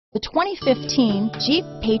The 2015 Jeep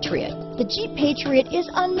Patriot. The Jeep Patriot is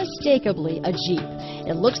unmistakably a Jeep.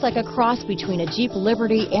 It looks like a cross between a Jeep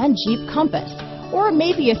Liberty and Jeep Compass, or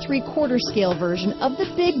maybe a 3/4 scale version of the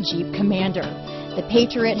big Jeep Commander. The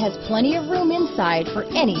Patriot has plenty of room inside for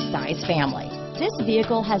any size family. This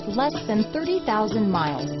vehicle has less than 30,000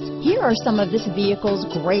 miles. Here are some of this vehicle's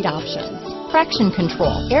great options: traction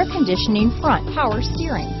control, air conditioning front, power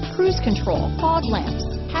steering, cruise control, fog lamps,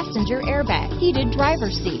 passenger airbag, heated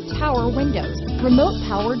driver's seat, power windows, remote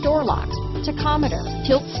power door locks, tachometer,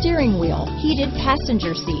 tilt steering wheel, heated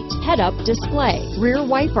passenger seat, head-up display, rear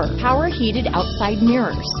wiper, power heated outside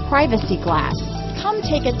mirrors, privacy glass. Come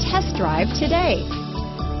take a test drive today.